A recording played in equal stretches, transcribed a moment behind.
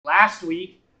Last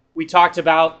week, we talked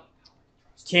about,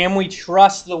 can we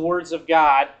trust the words of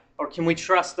God, or can we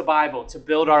trust the Bible to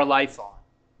build our life on?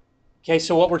 Okay,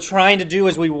 so what we're trying to do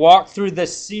as we walk through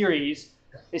this series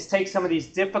is take some of these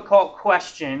difficult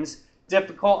questions,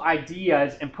 difficult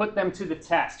ideas, and put them to the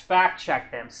test, fact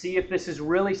check them, see if this is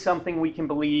really something we can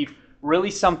believe,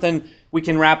 really something we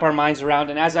can wrap our minds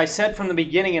around. And as I said from the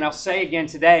beginning, and I'll say again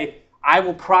today, I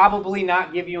will probably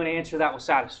not give you an answer that will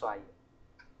satisfy you.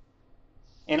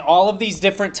 In all of these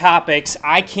different topics,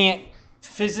 I can't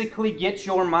physically get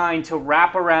your mind to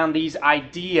wrap around these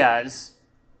ideas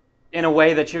in a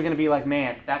way that you're going to be like,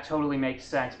 man, that totally makes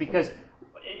sense. Because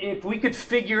if we could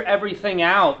figure everything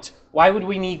out, why would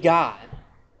we need God?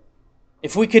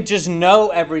 If we could just know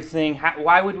everything,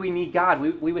 why would we need God?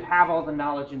 We would have all the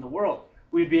knowledge in the world.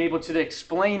 We'd be able to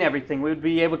explain everything. We would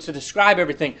be able to describe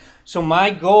everything. So my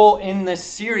goal in this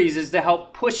series is to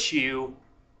help push you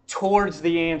towards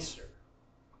the answer.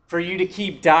 For you to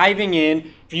keep diving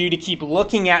in, for you to keep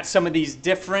looking at some of these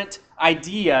different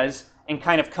ideas and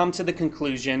kind of come to the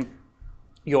conclusion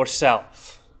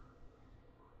yourself.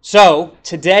 So,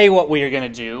 today what we are going to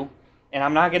do, and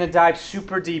I'm not going to dive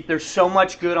super deep, there's so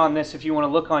much good on this. If you want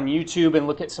to look on YouTube and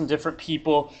look at some different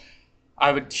people,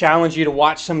 I would challenge you to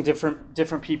watch some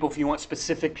different people. If you want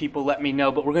specific people, let me know.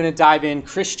 But we're going to dive in.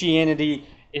 Christianity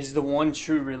is the one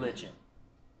true religion.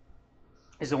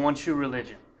 Is the one true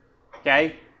religion.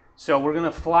 Okay? So we're going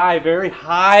to fly a very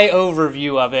high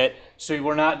overview of it, so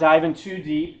we're not diving too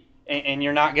deep, and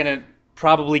you're not going to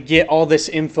probably get all this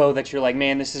info that you're like,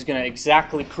 man, this is going to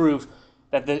exactly prove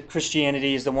that the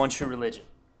Christianity is the one true religion.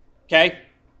 Okay?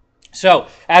 So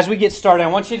as we get started, I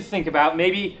want you to think about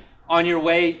maybe on your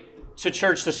way to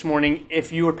church this morning,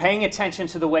 if you were paying attention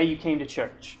to the way you came to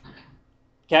church.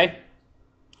 Okay?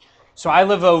 So I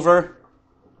live over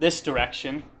this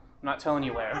direction. I'm not telling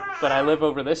you where, but I live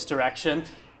over this direction.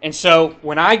 And so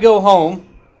when I go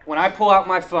home, when I pull out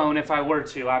my phone, if I were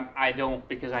to, I don't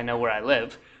because I know where I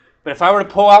live, but if I were to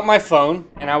pull out my phone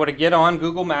and I were to get on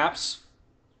Google Maps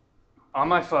on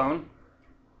my phone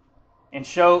and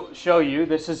show you,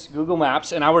 this is Google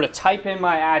Maps, and I were to type in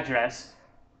my address,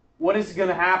 what is going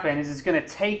to happen is it's going to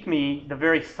take me the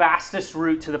very fastest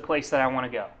route to the place that I want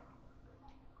to go.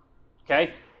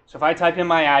 Okay? So if I type in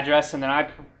my address and then I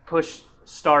push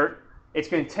start, it's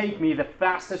going to take me the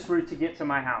fastest route to get to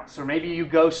my house. Or maybe you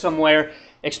go somewhere,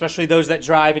 especially those that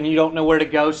drive, and you don't know where to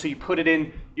go, so you put it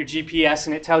in your GPS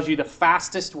and it tells you the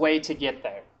fastest way to get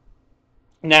there.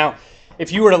 Now, if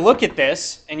you were to look at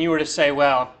this and you were to say,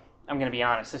 well, I'm going to be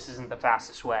honest, this isn't the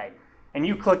fastest way, and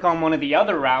you click on one of the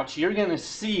other routes, you're going to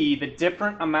see the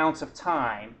different amounts of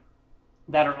time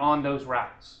that are on those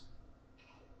routes.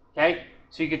 Okay?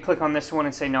 So you could click on this one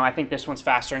and say, no, I think this one's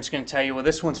faster. And it's going to tell you, well,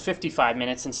 this one's 55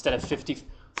 minutes instead of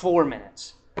 54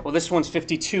 minutes. Well, this one's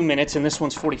 52 minutes and this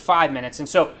one's 45 minutes. And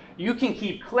so you can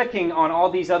keep clicking on all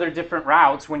these other different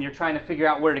routes when you're trying to figure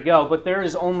out where to go. But there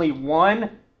is only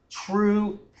one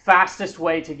true fastest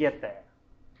way to get there.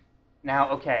 Now,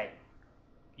 okay,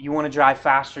 you want to drive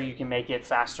faster, you can make it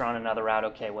faster on another route,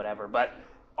 okay, whatever. But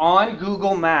on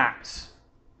Google Maps,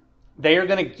 they are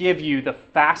going to give you the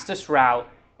fastest route,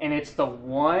 and it's the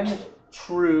one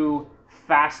true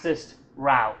fastest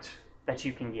route that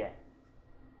you can get.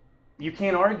 You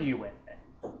can't argue with it.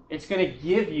 It's going to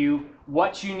give you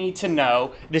what you need to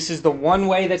know. This is the one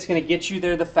way that's going to get you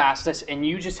there the fastest, and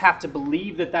you just have to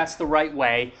believe that that's the right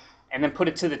way and then put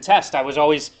it to the test.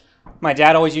 My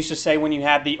dad always used to say when you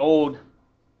had the old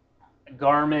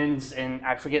Garmin's, and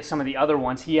I forget some of the other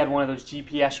ones, he had one of those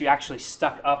GPS you actually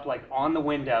stuck up like on the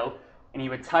window, and he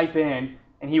would type in,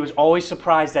 and he was always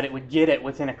surprised that it would get it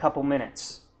within a couple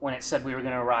minutes when it said we were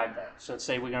going to arrive there. So let's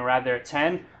say we're going to arrive there at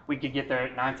 10, we could get there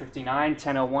at 9:59,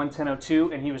 10:01,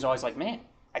 10:02, and he was always like, man,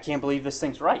 I can't believe this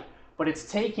thing's right. But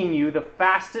it's taking you the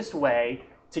fastest way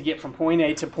to get from point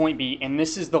A to point B, and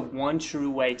this is the one true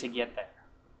way to get there.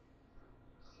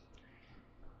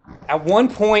 At one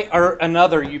point or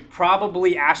another, you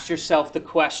probably asked yourself the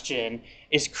question,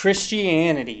 is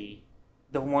Christianity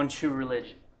the one true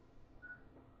religion?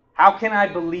 How can I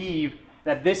believe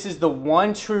that this is the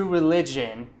one true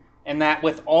religion, and that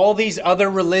with all these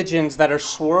other religions that are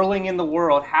swirling in the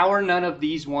world, how are none of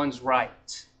these ones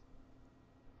right?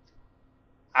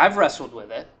 I've wrestled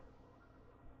with it.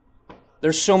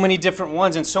 There's so many different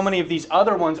ones, and so many of these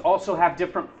other ones also have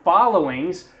different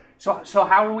followings. So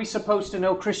how are we supposed to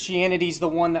know Christianity's the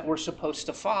one that we're supposed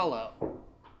to follow?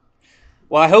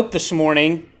 Well, I hope this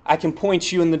morning I can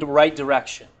point you in the right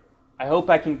direction. I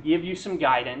hope I can give you some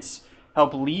guidance,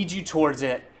 help lead you towards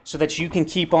it so that you can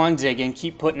keep on digging,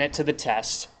 keep putting it to the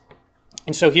test.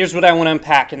 And so here's what I want to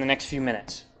unpack in the next few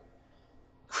minutes.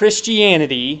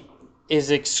 Christianity is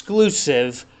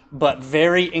exclusive but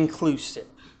very inclusive.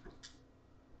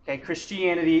 Okay,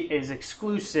 Christianity is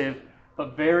exclusive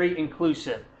but very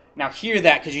inclusive. Now hear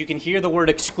that, because you can hear the word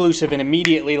exclusive and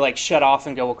immediately like shut off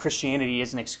and go, well, Christianity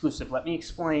isn't exclusive. Let me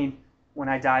explain when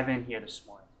I dive in here this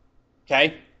morning.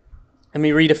 Okay? Let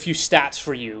me read a few stats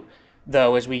for you,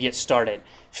 though, as we get started.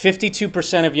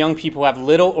 52% of young people have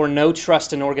little or no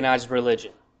trust in organized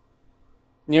religion.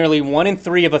 Nearly 1 in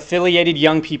 3 of affiliated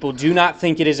young people do not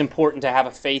think it is important to have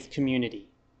a faith community.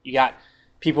 You got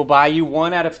people by you,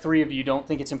 1 out of 3 of you don't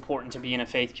think it's important to be in a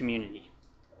faith community.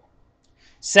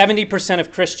 70%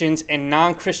 of Christians and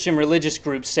non-Christian religious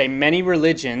groups say many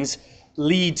religions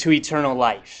lead to eternal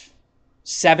life.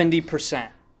 70%.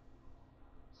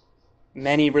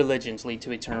 Many religions lead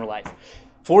to eternal life.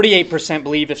 48%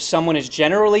 believe if someone is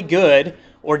generally good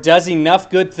or does enough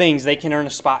good things, they can earn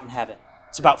a spot in heaven.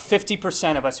 It's about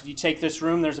 50% of us. If you take this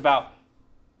room, there's about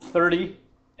 30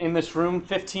 in this room.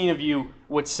 15 of you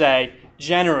would say,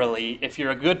 generally, if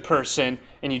you're a good person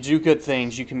and you do good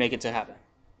things, you can make it to heaven.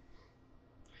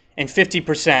 And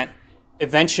 50%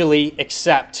 eventually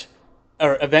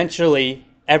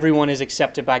everyone is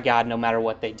accepted by God no matter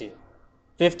what they do.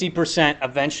 50%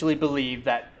 eventually believe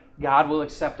that God will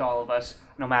accept all of us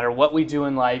no matter what we do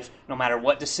in life, no matter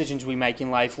what decisions we make in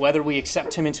life, whether we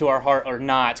accept Him into our heart or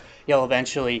not, He'll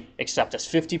eventually accept us.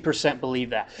 50%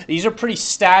 believe that. These are pretty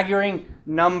staggering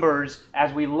numbers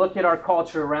as we look at our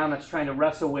culture around us trying to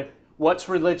wrestle with what's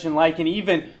religion like, and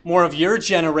even more of your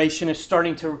generation is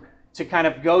starting to kind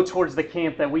of go towards the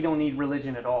camp that we don't need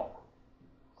religion at all.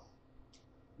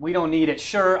 We don't need it.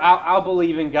 Sure, I'll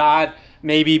believe in God,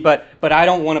 maybe, but I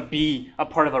don't want to be a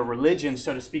part of a religion,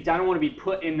 so to speak. I don't want to be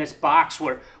put in this box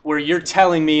where you're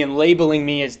telling me and labeling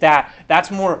me as that.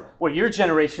 That's more where your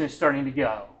generation is starting to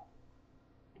go.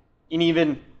 And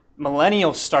even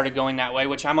millennials started going that way,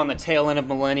 which I'm on the tail end of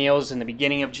millennials and the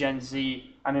beginning of Gen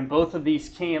Z. I'm in both of these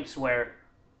camps where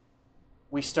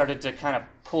we started to kind of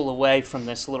pull away from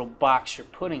this little box you're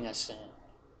putting us in.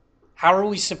 How are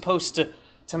we supposed to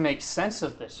make sense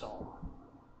of this all?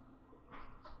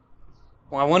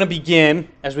 Well, I want to begin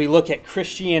as we look at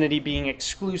Christianity being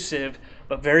exclusive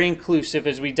but very inclusive,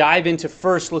 as we dive into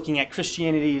first looking at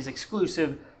Christianity is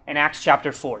exclusive in Acts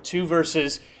chapter 4. 2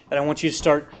 verses that I want you to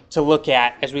start to look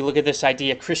at as we look at this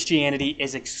idea Christianity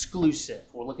is exclusive.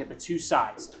 We'll look at the two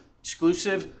sides.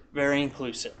 Exclusive, very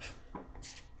inclusive.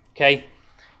 Okay?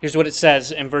 Here's what it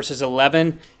says in verses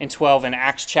 11 and 12 in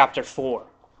Acts chapter 4.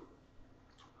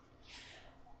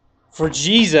 For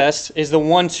Jesus is the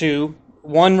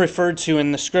one referred to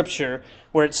in the scripture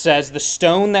where it says, the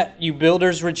stone that you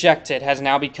builders rejected has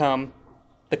now become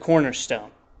the cornerstone.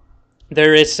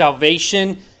 There is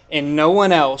salvation in no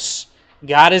one else.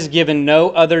 God has given no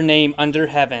other name under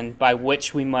heaven by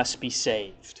which we must be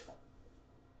saved.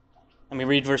 Let me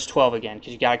read verse 12 again,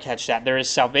 because you got to catch that. There is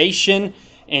salvation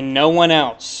in no one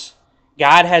else.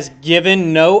 God has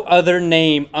given no other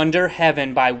name under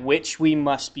heaven by which we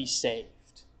must be saved.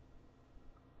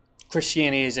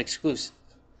 Christianity is exclusive.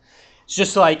 It's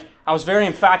just like I was very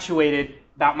infatuated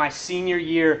about my senior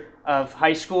year of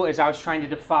high school as I was trying to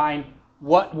define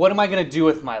what am I going to do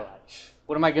with my life?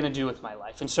 What am I going to do with my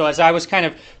life? And so as I was kind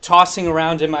of tossing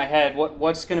around in my head,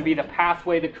 what's going to be the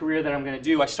pathway, the career that I'm going to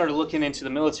do, I started looking into the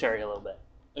military a little bit,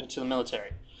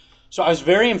 So I was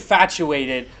very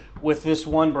infatuated with this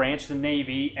one branch, the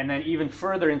Navy, and then even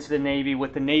further into the Navy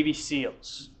with the Navy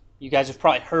SEALs. You guys have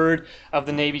probably heard of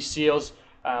the Navy SEALs,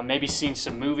 maybe seen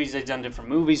some movies. They've done different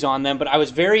movies on them, but I was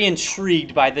very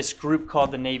intrigued by this group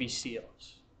called the Navy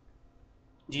SEALs.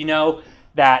 Do you know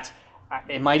that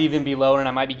it might even be lower, and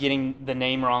I might be getting the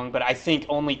name wrong, but I think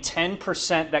only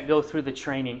 10% that go through the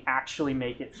training actually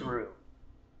make it through.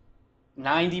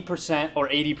 90% or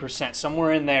 80%,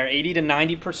 somewhere in there, 80 to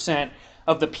 90%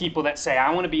 of the people that say,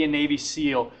 I want to be a Navy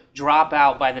SEAL, drop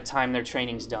out by the time their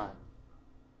training's done.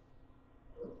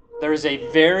 There is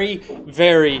a very,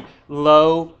 very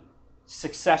low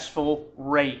successful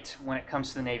rate when it comes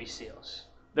to the Navy SEALs.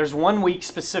 There's 1 week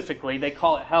specifically, they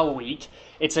call it Hell Week.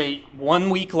 It's a 1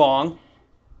 week long.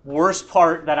 Worst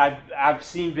part that I've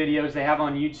seen videos they have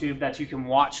on YouTube that you can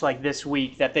watch like this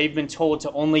week, that they've been told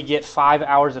to only get 5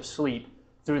 hours of sleep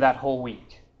through that whole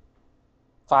week.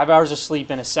 5 hours of sleep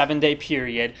in a 7-day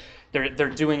period. They're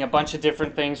doing a bunch of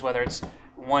different things, whether it's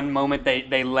one moment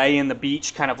they lay in the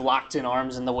beach kind of locked in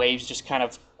arms and the waves just kind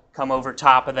of come over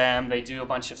top of them. They do a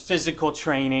bunch of physical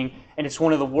training, and it's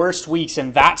one of the worst weeks,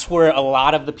 and that's where a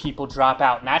lot of the people drop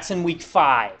out, and that's in week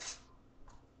 5.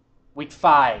 Week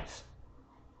 5.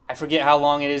 I forget how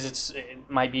long it is. It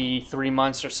might be 3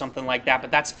 months or something like that, but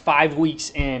that's 5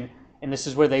 weeks in, and this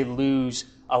is where they lose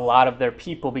a lot of their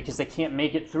people because they can't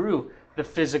make it through the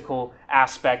physical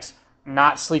aspects,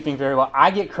 not sleeping very well. I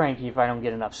get cranky if I don't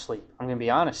get enough sleep. I'm going to be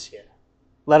honest here.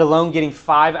 Let alone getting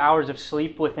 5 hours of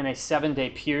sleep within a 7-day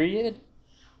period.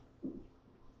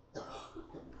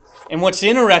 And what's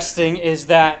interesting is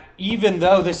that even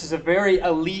though this is a very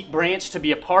elite branch to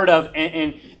be a part of,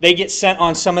 and they get sent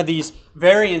on some of these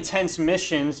very intense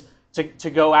missions to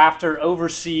go after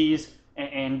overseas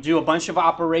and do a bunch of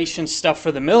operation stuff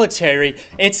for the military,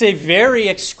 it's a very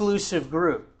exclusive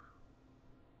group.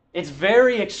 It's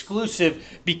very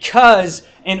exclusive because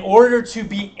in order to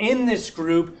be in this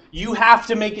group, you have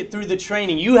to make it through the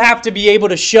training. You have to be able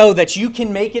to show that you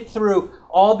can make it through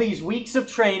all these weeks of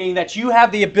training, that you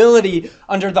have the ability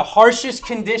under the harshest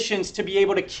conditions to be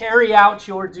able to carry out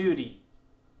your duty.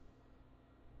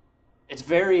 It's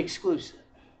very exclusive.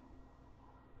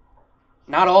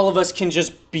 Not all of us can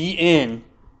just be in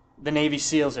the Navy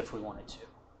SEALs if we wanted to.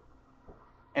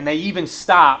 And they even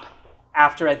stop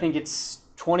after, I think it's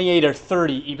 28 or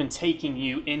 30, even taking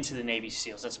you into the Navy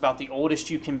SEALs. That's about the oldest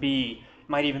you can be. It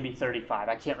might even be 35.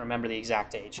 I can't remember the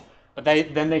exact age. But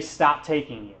then they stop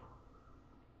taking you.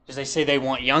 Because they say they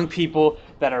want young people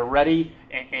that are ready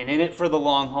and in it for the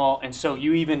long haul. And so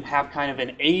you even have kind of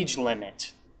an age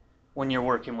limit when you're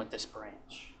working with this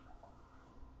branch.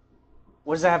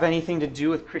 What does that have anything to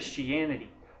do with Christianity?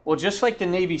 Well, just like the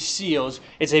Navy SEALs,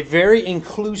 it's a very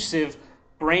inclusive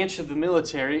branch of the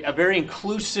military, a very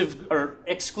inclusive or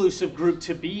exclusive group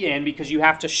to be in because you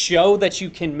have to show that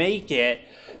you can make it.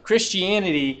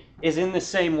 Christianity is in the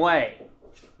same way.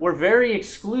 We're very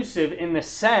exclusive in the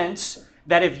sense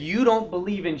that if you don't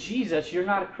believe in Jesus, you're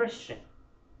not a Christian.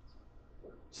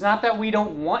 It's not that we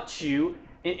don't want you,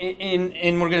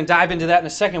 and we're going to dive into that in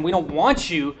a second. We don't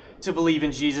want you to believe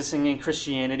in Jesus and in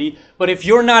Christianity. But if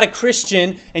you're not a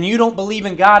Christian and you don't believe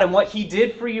in God and what He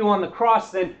did for you on the cross,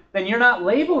 then you're not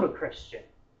labeled a Christian.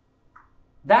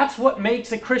 That's what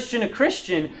makes a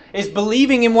Christian, is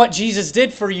believing in what Jesus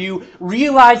did for you,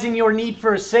 realizing your need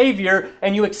for a Savior,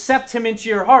 and you accept Him into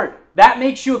your heart. That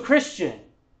makes you a Christian.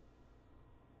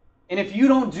 And if you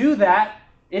don't do that,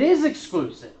 it is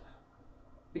exclusive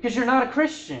because you're not a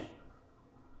Christian.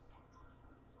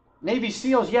 Navy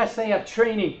SEALs, yes, they have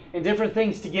training and different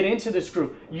things to get into this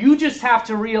group. You just have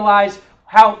to realize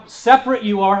how separate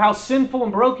you are, how sinful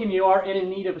and broken you are, and in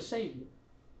need of a Savior.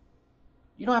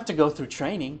 You don't have to go through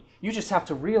training. You just have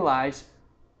to realize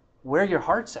where your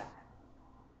heart's at.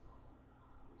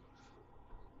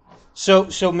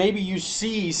 So maybe you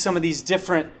see some of these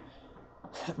different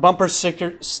bumper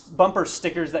stickers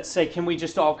that say, can we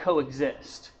just all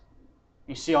coexist?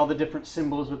 You see all the different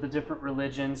symbols with the different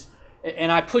religions.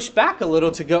 And I push back a little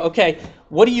to go, okay,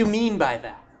 what do you mean by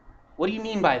that? What do you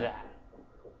mean by that?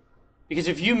 Because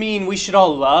if you mean we should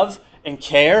all love and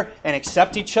care and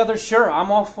accept each other, sure,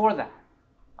 I'm all for that.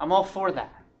 I'm all for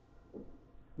that.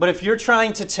 But if you're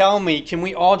trying to tell me, can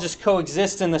we all just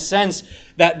coexist in the sense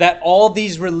that all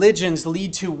these religions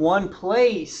lead to one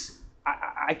place,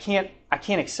 I can't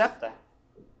accept that.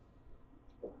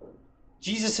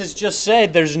 Jesus has just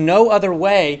said there's no other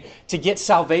way to get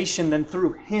salvation than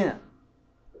through Him.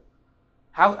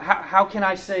 How can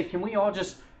I say, can we all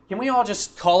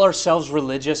just call ourselves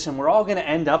religious and we're all going to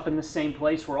end up in the same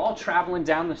place? We're all traveling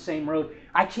down the same road.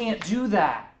 I can't do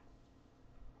that.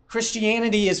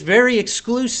 Christianity is very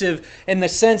exclusive in the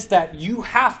sense that you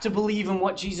have to believe in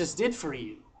what Jesus did for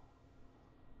you.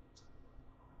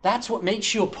 That's what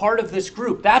makes you a part of this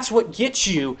group. That's what gets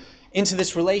you into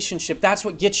this relationship. That's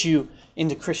what gets you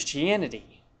into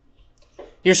Christianity.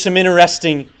 Here's some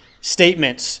interesting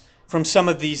statements from some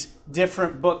of these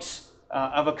different books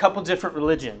of a couple different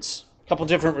religions.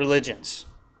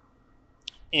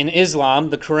 In Islam,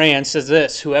 the Quran says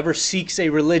this: whoever seeks a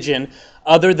religion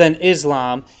other than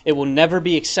Islam, it will never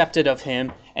be accepted of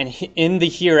him, and in the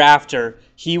hereafter,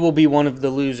 he will be one of the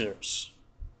losers.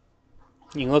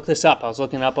 You can look this up. I was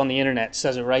looking it up on the internet. It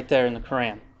says it right there in the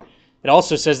Quran. It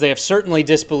also says they have certainly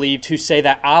disbelieved who say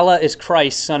that Allah is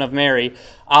Christ, son of Mary.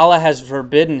 Allah has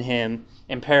forbidden him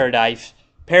in paradise,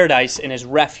 and his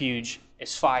refuge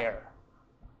is fire.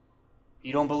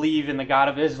 You don't believe in the God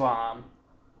of Islam,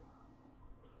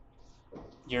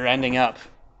 you're ending up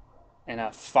in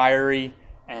a fiery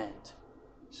end.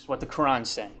 This is what the Quran's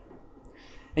saying.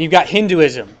 And you've got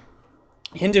Hinduism.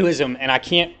 And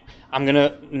I'm going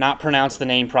to not pronounce the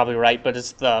name probably right, but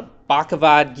it's the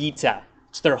Bhagavad Gita.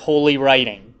 It's their holy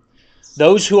writing.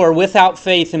 Those who are without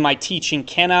faith in my teaching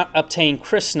cannot obtain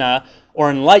Krishna or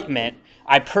enlightenment.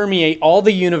 I permeate all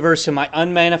the universe in my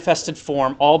unmanifested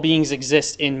form. All beings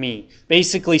exist in me.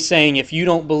 Basically saying, if you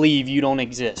don't believe, you don't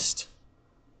exist.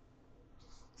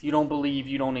 If you don't believe,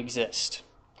 you don't exist.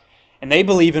 And they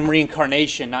believe in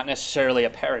reincarnation, not necessarily a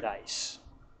paradise.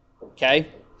 Okay?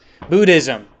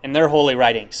 Buddhism and their holy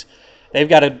writings. They've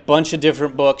got a bunch of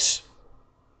different books.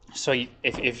 So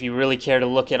if you really care to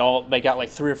look at all, they got like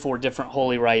 3 or 4 different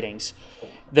holy writings.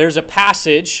 There's a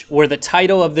passage where the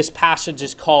title of this passage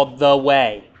is called The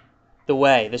Way. The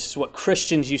Way. This is what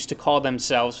Christians used to call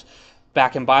themselves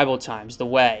back in Bible times, the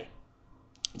Way.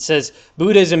 It says,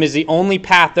 Buddhism is the only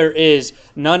path there is,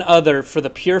 none other, for the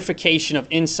purification of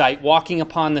insight. Walking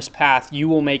upon this path, you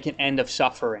will make an end of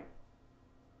suffering.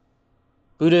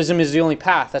 Buddhism is the only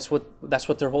path. That's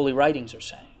what their holy writings are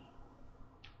saying.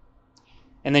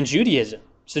 And then Judaism.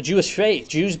 It's the Jewish faith.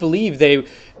 Jews believe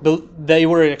they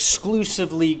were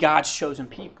exclusively God's chosen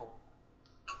people.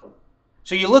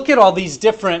 So you look at all these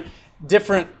different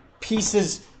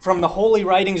pieces from the holy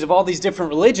writings of all these different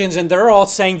religions, and they're all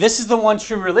saying, this is the one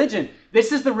true religion.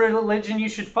 This is the religion you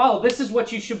should follow. This is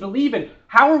what you should believe in.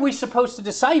 How are we supposed to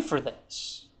decipher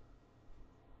this?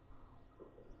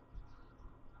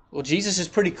 Well, Jesus is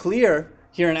pretty clear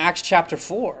here in Acts chapter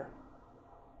 4.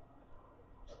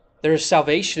 There is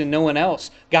salvation in no one else.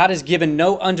 God has given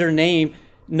no other name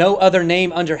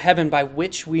under heaven by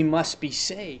which we must be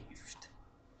saved.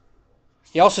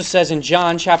 He also says in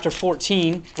John chapter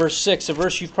 14, verse 6, a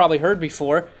verse you've probably heard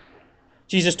before,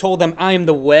 Jesus told them, I am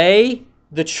the way,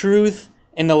 the truth,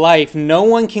 and the life. No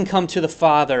one can come to the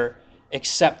Father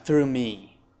except through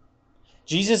me.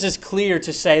 Jesus is clear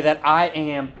to say that I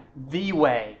am the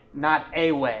way, not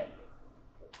a way.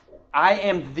 I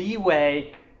am the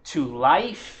way to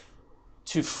life,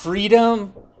 to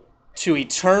freedom, to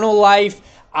eternal life.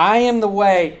 I am the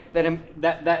way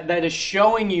that is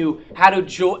showing you how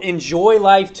to enjoy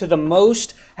life to the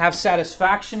most, have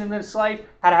satisfaction in this life,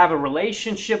 how to have a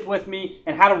relationship with me,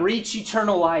 and how to reach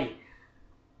eternal life.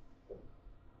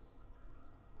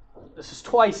 This is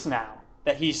twice now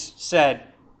that he's said,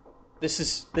 this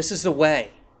is the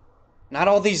way, not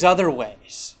all these other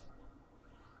ways.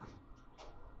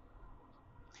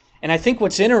 And I think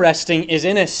what's interesting is,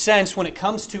 in a sense, when it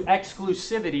comes to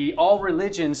exclusivity, all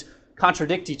religions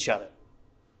contradict each other.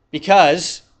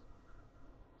 Because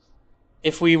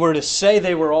if we were to say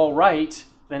they were all right,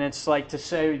 then it's like to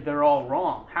say they're all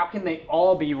wrong. How can they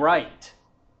all be right?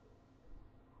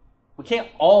 We can't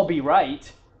all be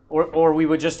right, or we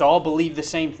would just all believe the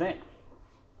same thing.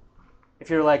 If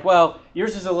you're like, well,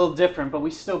 yours is a little different, but we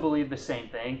still believe the same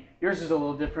thing. Yours is a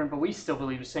little different, but we still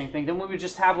believe the same thing. Then we would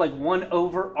just have like one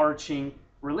overarching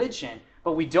religion.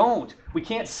 But we don't. We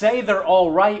can't say they're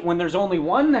all right when there's only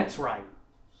one that's right.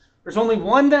 There's only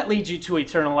one that leads you to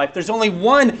eternal life. There's only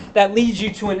one that leads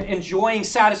you to an enjoying,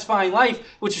 satisfying life,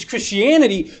 which is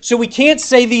Christianity. So we can't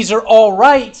say these are all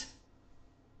right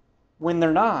when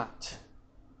they're not.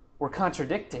 We're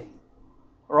contradicting.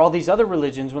 Or all these other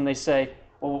religions, when they say,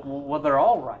 well, they're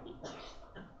all right.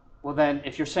 Well, then,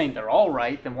 if you're saying they're all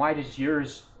right, then why does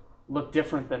yours look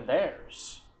different than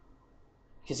theirs?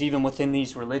 Because even within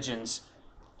these religions,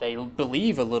 they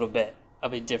believe a little bit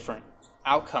of a different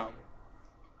outcome.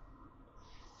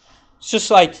 It's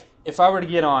just like if I were to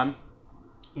get on,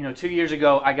 2 years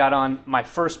ago, I got on my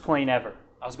first plane ever.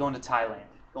 I was going to Thailand.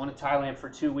 Going to Thailand for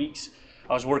 2 weeks.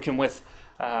 I was working with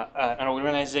an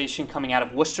organization coming out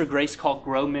of Worcester Grace called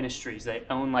Grow Ministries. They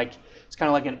own it's kind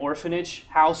of like an orphanage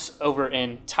house over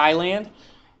in Thailand.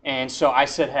 And so I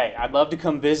said, hey, I'd love to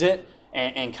come visit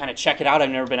and kind of check it out. I've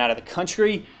never been out of the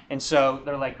country. And so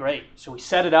they're like, great. So we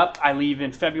set it up. I leave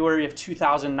in February of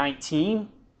 2019,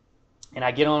 and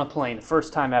I get on a plane, the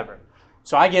first time ever.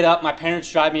 So I get up. My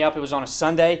parents drive me up. It was on a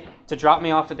Sunday to drop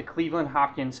me off at the Cleveland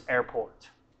Hopkins Airport.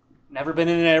 Never been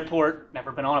in an airport,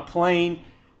 never been on a plane.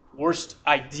 Worst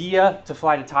idea to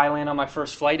fly to Thailand on my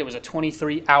first flight. It was a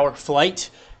 23-hour flight,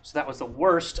 so that was the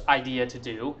worst idea to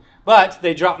do. But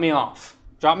they dropped me off.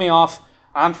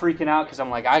 I'm freaking out because I'm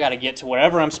like, I got to get to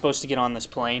wherever I'm supposed to get on this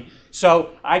plane.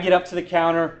 So I get up to the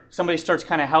counter. Somebody starts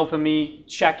kind of helping me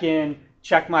check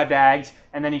my bags,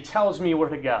 and then he tells me where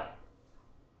to go.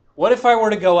 What if I were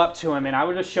to go up to him and I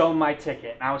were to show him my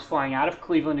ticket? And I was flying out of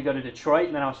Cleveland to go to Detroit,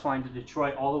 and then I was flying to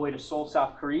Detroit all the way to Seoul,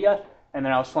 South Korea, and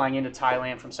then I was flying into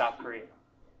Thailand from South Korea.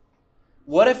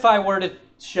 What if I were to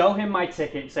show him my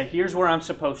ticket and say, here's where I'm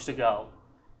supposed to go?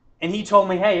 And he told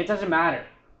me, hey, it doesn't matter.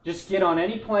 Just get on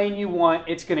any plane you want.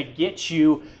 It's going to get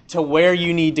you to where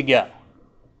you need to go.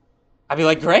 I'd be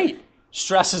like, great.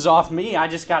 Stress is off me. I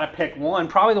just got to pick one,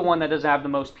 probably the one that doesn't have the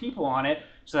most people on it,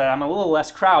 so that I'm a little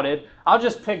less crowded. I'll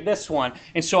just pick this one.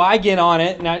 And so I get on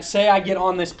it, and I get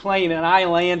on this plane, and I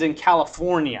land in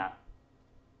California.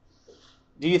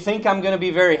 Do you think I'm going to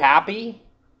be very happy?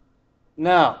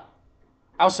 No.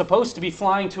 I was supposed to be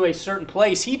flying to a certain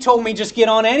place. He told me just get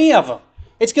on any of them.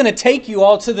 It's going to take you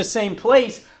all to the same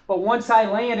place, but once I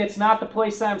land, it's not the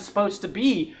place that I'm supposed to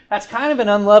be. That's kind of an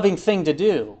unloving thing to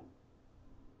do.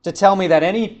 To tell me that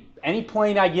any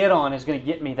plane I get on is going to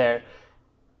get me there.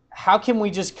 How can we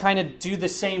just kind of do the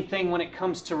same thing when it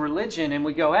comes to religion and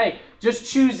we go, hey,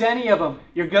 just choose any of them.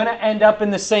 You're going to end up in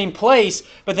the same place,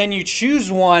 but then you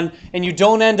choose one and you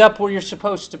don't end up where you're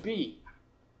supposed to be.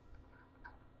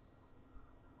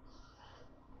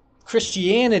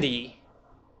 Christianity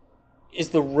is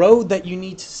the road that you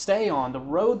need to stay on, the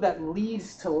road that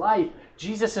leads to life.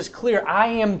 Jesus is clear, I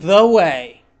am the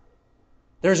way.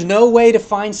 There's no way to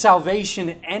find salvation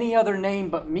in any other name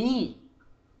but me.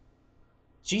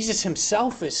 Jesus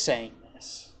himself is saying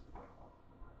this.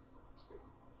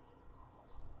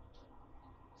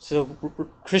 So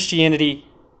Christianity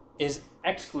is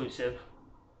exclusive,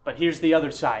 but here's the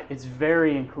other side. It's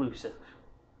very inclusive.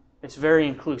 It's very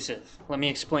inclusive. Let me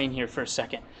explain here for a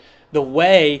second. The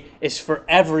way is for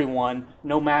everyone,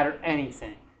 no matter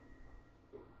anything.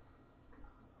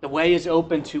 The way is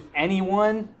open to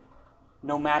anyone,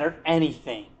 no matter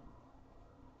anything.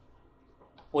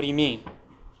 What do you mean?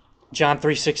 John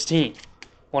 3:16,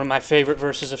 one of my favorite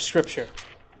verses of Scripture,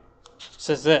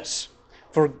 says this,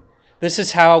 "For this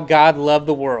is how God loved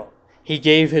the world. He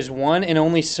gave His one and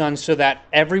only Son so that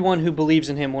everyone who believes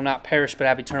in Him will not perish but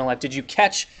have eternal life." Did you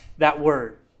catch that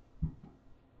word?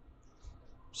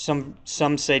 Some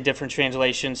say, different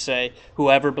translations say,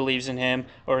 whoever believes in Him,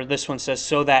 or this one says,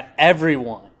 so that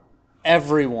everyone.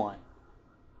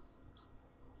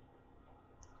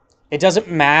 It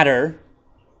doesn't matter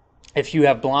if you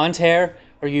have blonde hair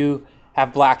or you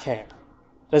have black hair.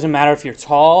 It doesn't matter if you're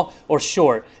tall or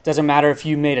short. It doesn't matter if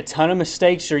you made a ton of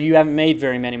mistakes or you haven't made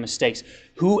very many mistakes.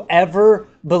 Whoever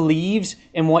believes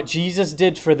in what Jesus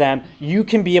did for them, you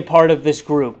can be a part of this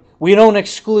group. We don't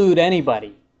exclude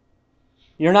anybody.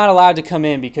 You're not allowed to come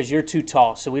in because you're too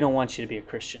tall, so we don't want you to be a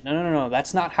Christian. No.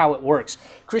 That's not how it works.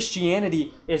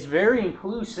 Christianity is very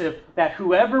inclusive, that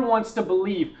whoever wants to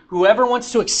believe, whoever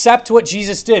wants to accept what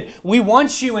Jesus did, we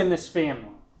want you in this family.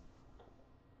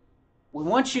 We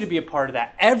want you to be a part of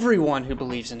that. Everyone who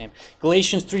believes in Him.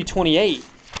 Galatians 3:28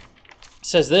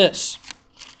 says this.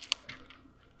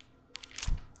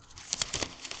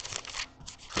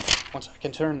 Once I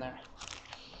can turn there.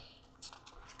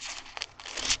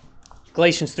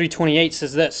 Galatians 3:28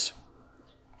 says this.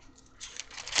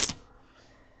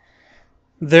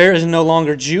 There is no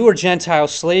longer Jew or Gentile,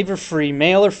 slave or free,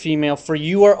 male or female, for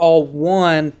you are all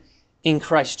one in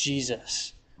Christ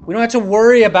Jesus. We don't have to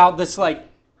worry about this, like,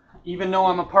 even though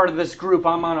I'm a part of this group,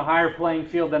 I'm on a higher playing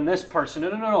field than this person.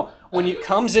 No. When it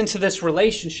comes into this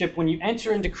relationship, when you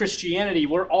enter into Christianity,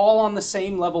 we're all on the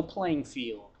same level playing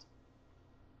field.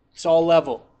 It's all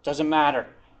level. Doesn't matter.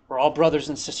 We're all brothers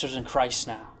and sisters in Christ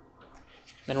now.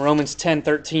 Then Romans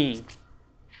 10:13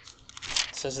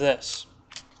 says this.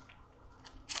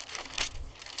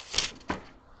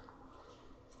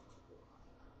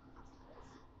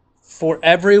 For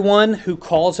everyone who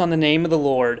calls on the name of the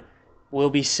Lord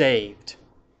will be saved.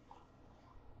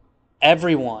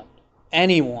 Everyone,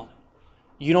 anyone.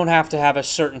 You don't have to have a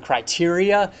certain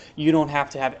criteria. You don't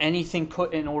have to have anything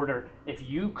put in order. If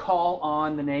you call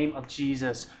on the name of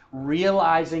Jesus,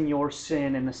 realizing your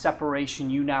sin and the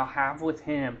separation you now have with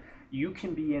Him, you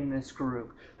can be in this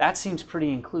group. That seems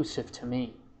pretty inclusive to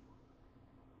me.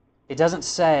 It doesn't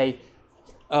say,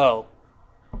 oh,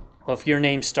 well, if your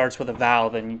name starts with a vowel,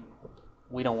 then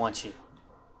we don't want you.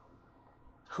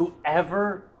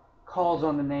 Whoever calls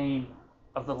on the name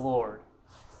of the Lord,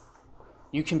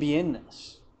 you can be in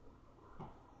this.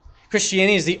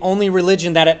 Christianity is the only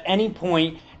religion that at any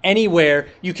point, anywhere,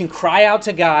 you can cry out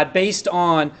to God based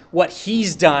on what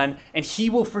He's done, and He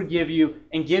will forgive you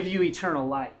and give you eternal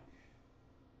life.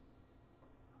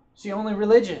 It's the only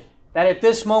religion that at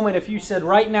this moment, if you said,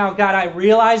 right now, God, I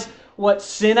realize what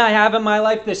sin I have in my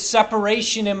life, this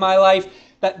separation in my life,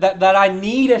 that I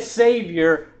need a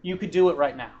Savior, you could do it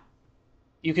right now.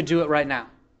 You could do it right now.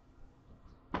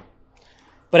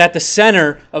 But at the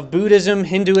center of Buddhism,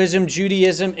 Hinduism,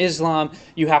 Judaism, Islam,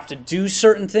 you have to do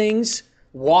certain things,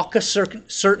 walk a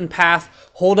certain path,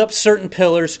 hold up certain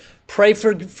pillars, pray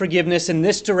for forgiveness in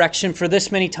this direction for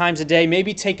this many times a day,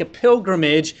 maybe take a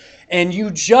pilgrimage, and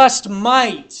you just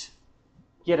might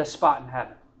get a spot in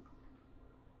heaven.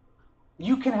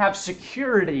 You can have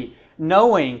security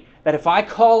knowing that if I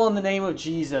call on the name of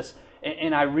Jesus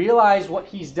and I realize what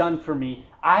He's done for me,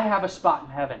 I have a spot in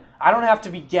heaven. I don't have to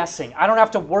be guessing. I don't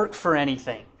have to work for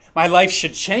anything. My life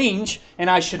should change, and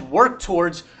I should work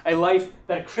towards a life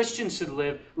that a Christian should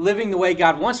live, living the way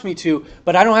God wants me to,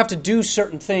 but I don't have to do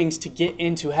certain things to get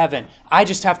into heaven. I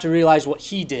just have to realize what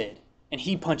He did, and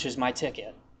He punches my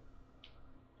ticket.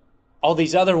 All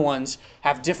these other ones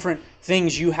have different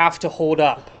things you have to hold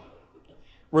up.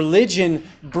 Religion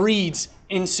breeds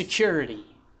insecurity.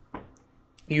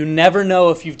 You never know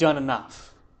if you've done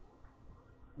enough.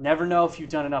 Never know if you've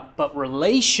done enough. But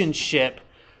relationship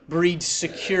breeds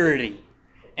security.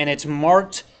 And it's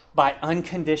marked by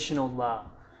unconditional love.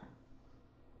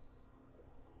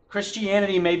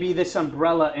 Christianity may be this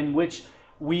umbrella in which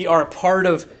we are part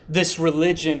of this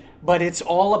religion, but it's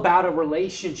all about a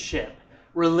relationship.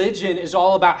 Religion is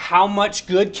all about how much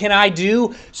good can I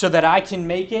do so that I can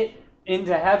make it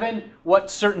into heaven? What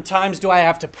certain times do I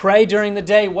have to pray during the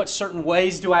day? What certain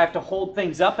ways do I have to hold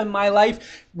things up in my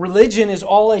life? Religion is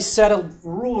all a set of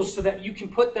rules so that you can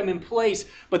put them in place.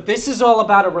 But this is all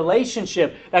about a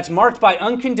relationship that's marked by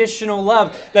unconditional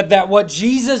love. That what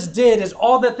Jesus did is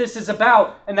all that this is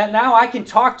about. And that now I can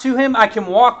talk to Him, I can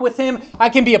walk with Him, I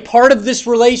can be a part of this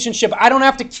relationship. I don't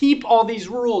have to keep all these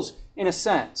rules in a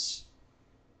sense.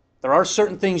 There are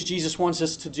certain things Jesus wants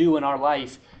us to do in our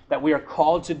life that we are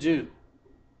called to do.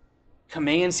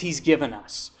 Commands He's given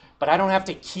us. But I don't have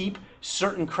to keep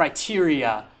certain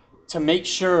criteria to make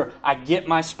sure I get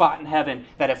my spot in heaven,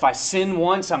 that if I sin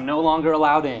once, I'm no longer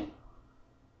allowed in.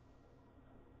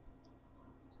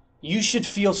 You should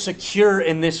feel secure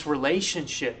in this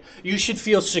relationship. You should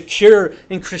feel secure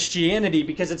in Christianity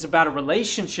because it's about a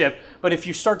relationship. But if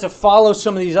you start to follow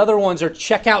some of these other ones or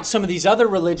check out some of these other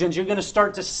religions, you're going to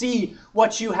start to see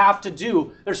what you have to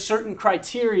do. There's certain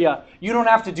criteria. You don't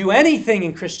have to do anything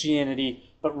in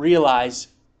Christianity, but realize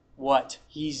what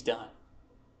He's done.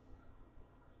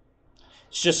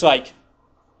 It's just like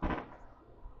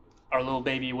our little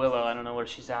baby Willow. I don't know where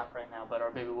she's at right now, but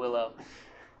our baby Willow.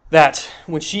 That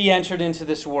when she entered into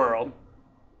this world,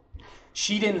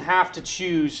 she didn't have to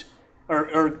choose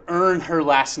or earn her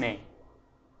last name.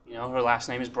 You know, her last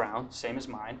name is Brown, same as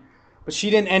mine. But she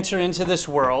didn't enter into this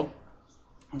world,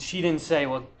 and she didn't say,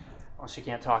 well, she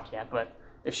can't talk yet, but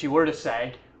if she were to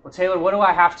say, well, Taylor, what do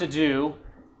I have to do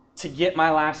to get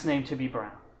my last name to be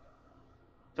Brown?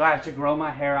 Do I have to grow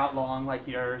my hair out long like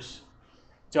yours?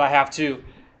 Do I have to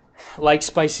like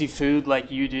spicy food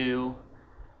like you do?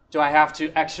 Do I have to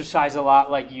exercise a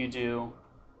lot like you do?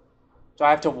 Do I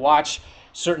have to watch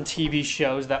certain TV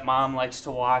shows that Mom likes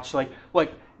to watch? Like,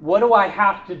 what do I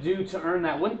have to do to earn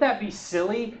that? Wouldn't that be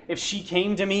silly if she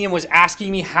came to me and was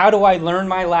asking me, how do I earn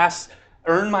my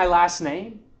last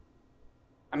name?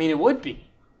 I mean, it would be.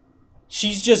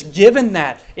 She's just given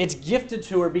that. It's gifted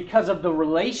to her because of the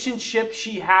relationship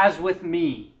she has with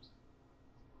me.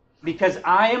 Because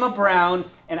I am a Brown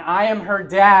and I am her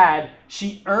dad,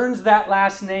 she earns that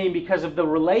last name because of the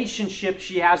relationship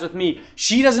she has with me.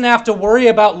 She doesn't have to worry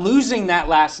about losing that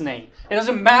last name. It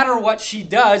doesn't matter what she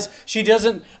does.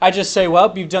 I just say,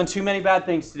 well, you've done too many bad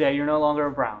things today. You're no longer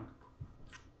a Brown.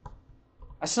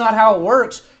 That's not how it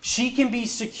works. She can be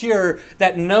secure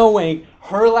that knowing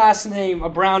her last name, a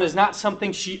Brown, is not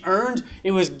something she earned.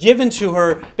 It was given to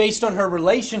her based on her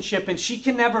relationship, and she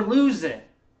can never lose it.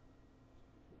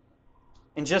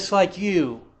 And just like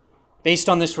you, based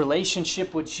on this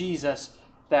relationship with Jesus,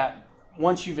 that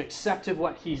once you've accepted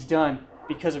what He's done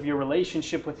because of your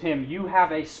relationship with Him, you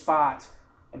have a spot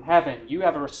in heaven. You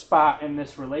have a spot in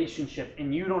this relationship,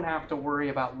 and you don't have to worry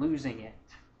about losing it.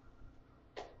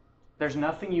 There's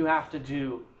nothing you have to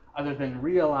do other than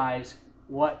realize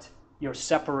what your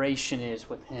separation is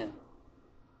with Him.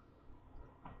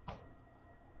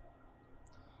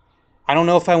 I don't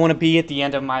know if I want to be at the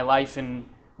end of my life and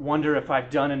wonder if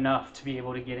I've done enough to be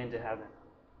able to get into heaven.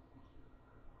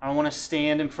 I don't want to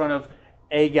stand in front of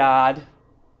a God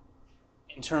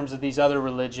in terms of these other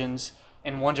religions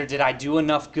and wonder, did I do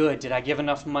enough good? Did I give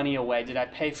enough money away? Did I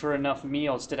pay for enough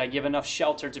meals? Did I give enough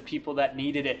shelter to people that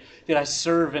needed it? Did I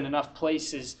serve in enough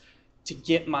places to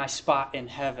get my spot in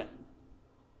heaven?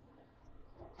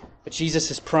 But Jesus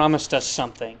has promised us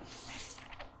something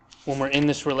when we're in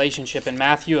this relationship. In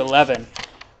Matthew 11,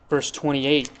 verse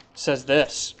 28, says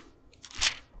this.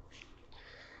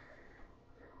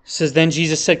 It says, then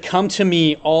Jesus said, come to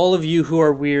me, all of you who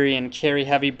are weary and carry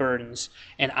heavy burdens,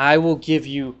 and I will give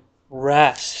you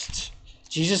rest.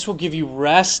 Jesus will give you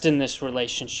rest in this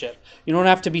relationship. You don't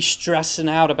have to be stressing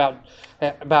out about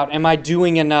am I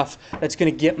doing enough that's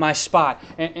going to get my spot?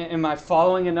 Am I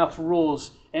following enough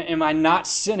rules? Am I not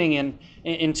sinning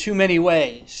in too many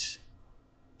ways?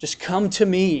 Just come to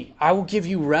me. I will give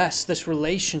you rest, this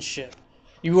relationship.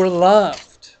 You are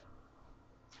loved.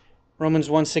 Romans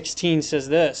 1:16 says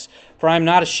this, for I am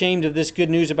not ashamed of this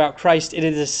good news about Christ. It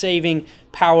is a saving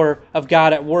power of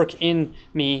God at work in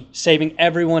me, saving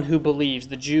everyone who believes,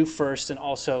 the Jew first and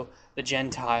also the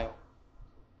Gentile.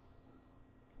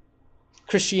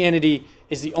 Christianity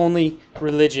is the only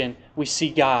religion we see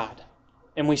God.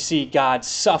 and we see God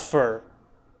suffer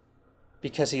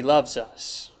because he loves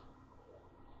us.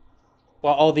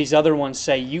 While all these other ones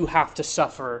say you have to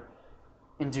suffer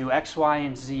and do X, Y,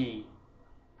 and Z,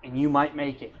 and you might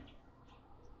make it.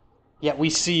 Yet we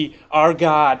see our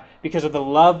God, because of the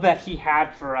love that he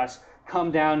had for us,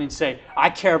 come down and say, I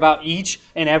care about each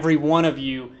and every one of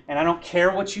you, and I don't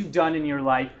care what you've done in your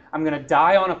life. I'm going to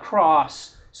die on a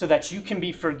cross so that you can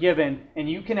be forgiven and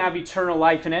you can have eternal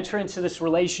life and enter into this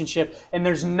relationship. And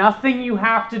there's nothing you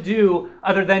have to do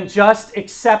other than just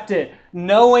accept it.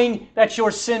 Knowing that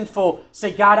you're sinful,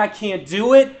 say, God, I can't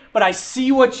do it, but I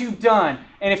see what you've done.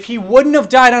 And if he wouldn't have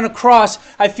died on a cross,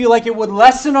 I feel like it would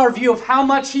lessen our view of how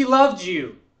much he loved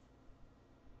you.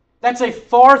 That's a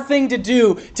far thing to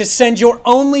do, to send your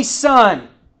only son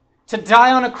to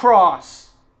die on a cross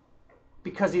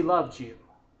because he loved you.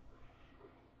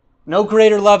 No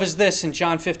greater love is this in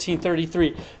John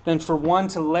 15:33 than for one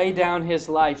to lay down his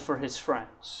life for his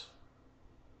friends.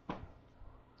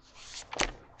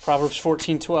 Proverbs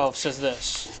 14:12 says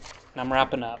this, and I'm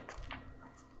wrapping up.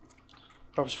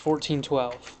 Proverbs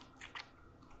 14:12.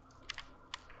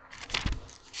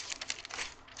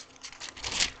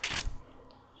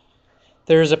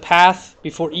 There is a path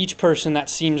before each person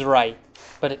that seems right,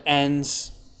 but it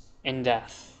ends in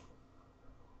death.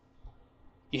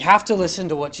 You have to listen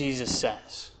to what Jesus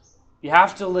says. You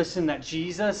have to listen that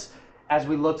Jesus, as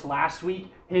we looked last week,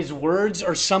 his words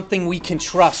are something we can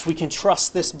trust. We can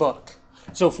trust this book.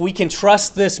 So if we can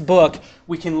trust this book,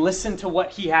 we can listen to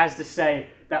what he has to say,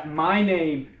 that my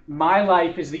name, my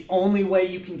life is the only way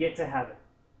you can get to heaven.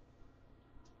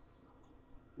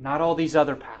 Not all these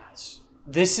other paths.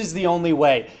 This is the only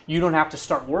way. You don't have to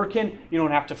start working. You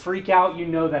don't have to freak out. You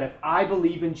know that if I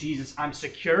believe in Jesus, I'm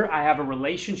secure. I have a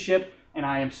relationship, and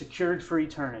I am secured for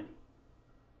eternity.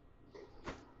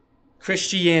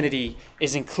 Christianity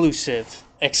is exclusive,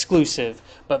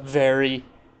 but very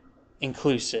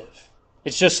inclusive.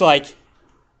 It's just like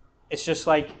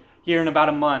here in about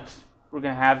a month, we're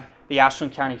going to have the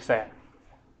Ashland County Fair.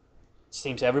 It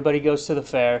seems everybody goes to the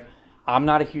fair. I'm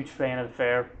not a huge fan of the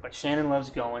fair, but Shannon loves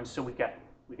going, so we go.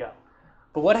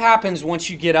 But what happens once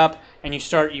you get up and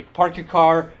you park your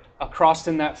car across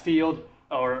in that field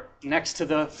or next to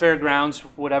the fairgrounds,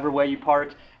 whatever way you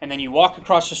park, and then you walk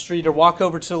across the street or walk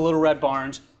over to the Little Red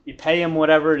Barns, you pay them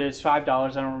whatever it is, $5,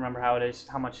 I don't remember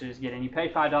how much it is getting. You pay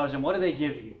 $5, and what do they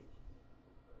give you?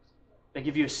 They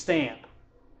give you a stamp.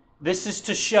 This is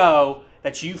to show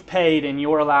that you've paid and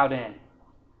you're allowed in.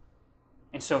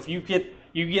 And so if you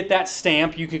get that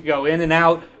stamp, you could go in and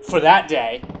out for that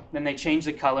day. Then they change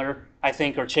the color, I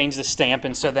think, or change the stamp,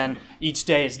 and so then each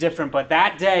day is different. But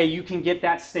that day, you can get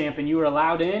that stamp, and you are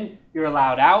allowed in, you're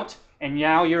allowed out, and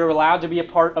now you're allowed to be a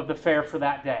part of the fair for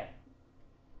that day.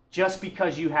 Just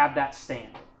because you have that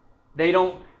stamp. They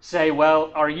don't say,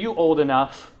 well, are you old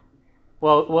enough?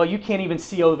 Well, you can't even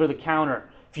see over the counter.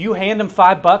 If you hand them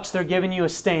 $5, they're giving you a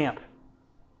stamp.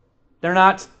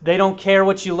 They don't care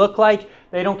what you look like.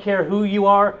 They don't care who you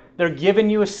are. They're giving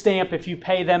you a stamp if you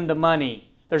pay them the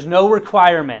money. There's no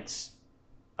requirements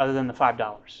other than the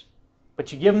 $5.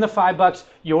 But you give them the $5,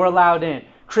 you're allowed in.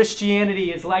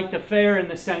 Christianity is like the fair in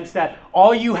the sense that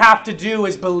all you have to do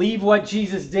is believe what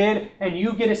Jesus did and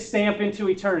you get a stamp into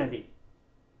eternity.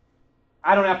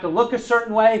 I don't have to look a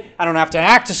certain way. I don't have to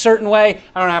act a certain way.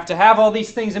 I don't have to have all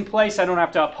these things in place. I don't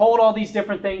have to uphold all these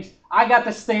different things. I got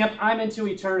the stamp. I'm into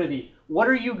eternity. What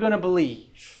are you going to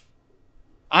believe?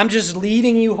 I'm just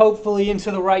leading you, hopefully,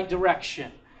 into the right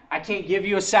direction. I can't give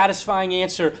you a satisfying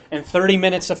answer in 30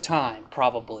 minutes of time,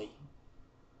 probably.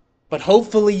 But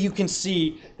hopefully you can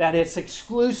see that it's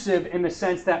exclusive in the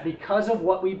sense that because of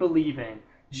what we believe in,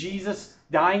 Jesus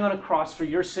dying on a cross for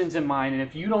your sins and mine, and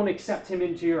if you don't accept him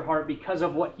into your heart because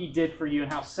of what he did for you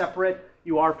and how separate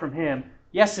you are from him,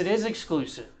 yes, it is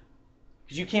exclusive.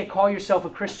 Because you can't call yourself a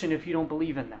Christian if you don't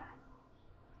believe in that.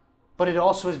 But it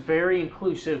also is very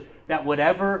inclusive that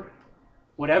whatever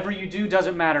you do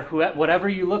doesn't matter. Whatever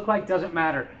you look like doesn't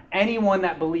matter. Anyone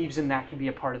that believes in that can be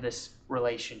a part of this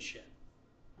relationship.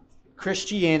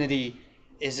 Christianity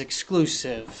is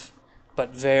exclusive,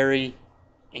 but very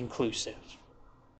inclusive.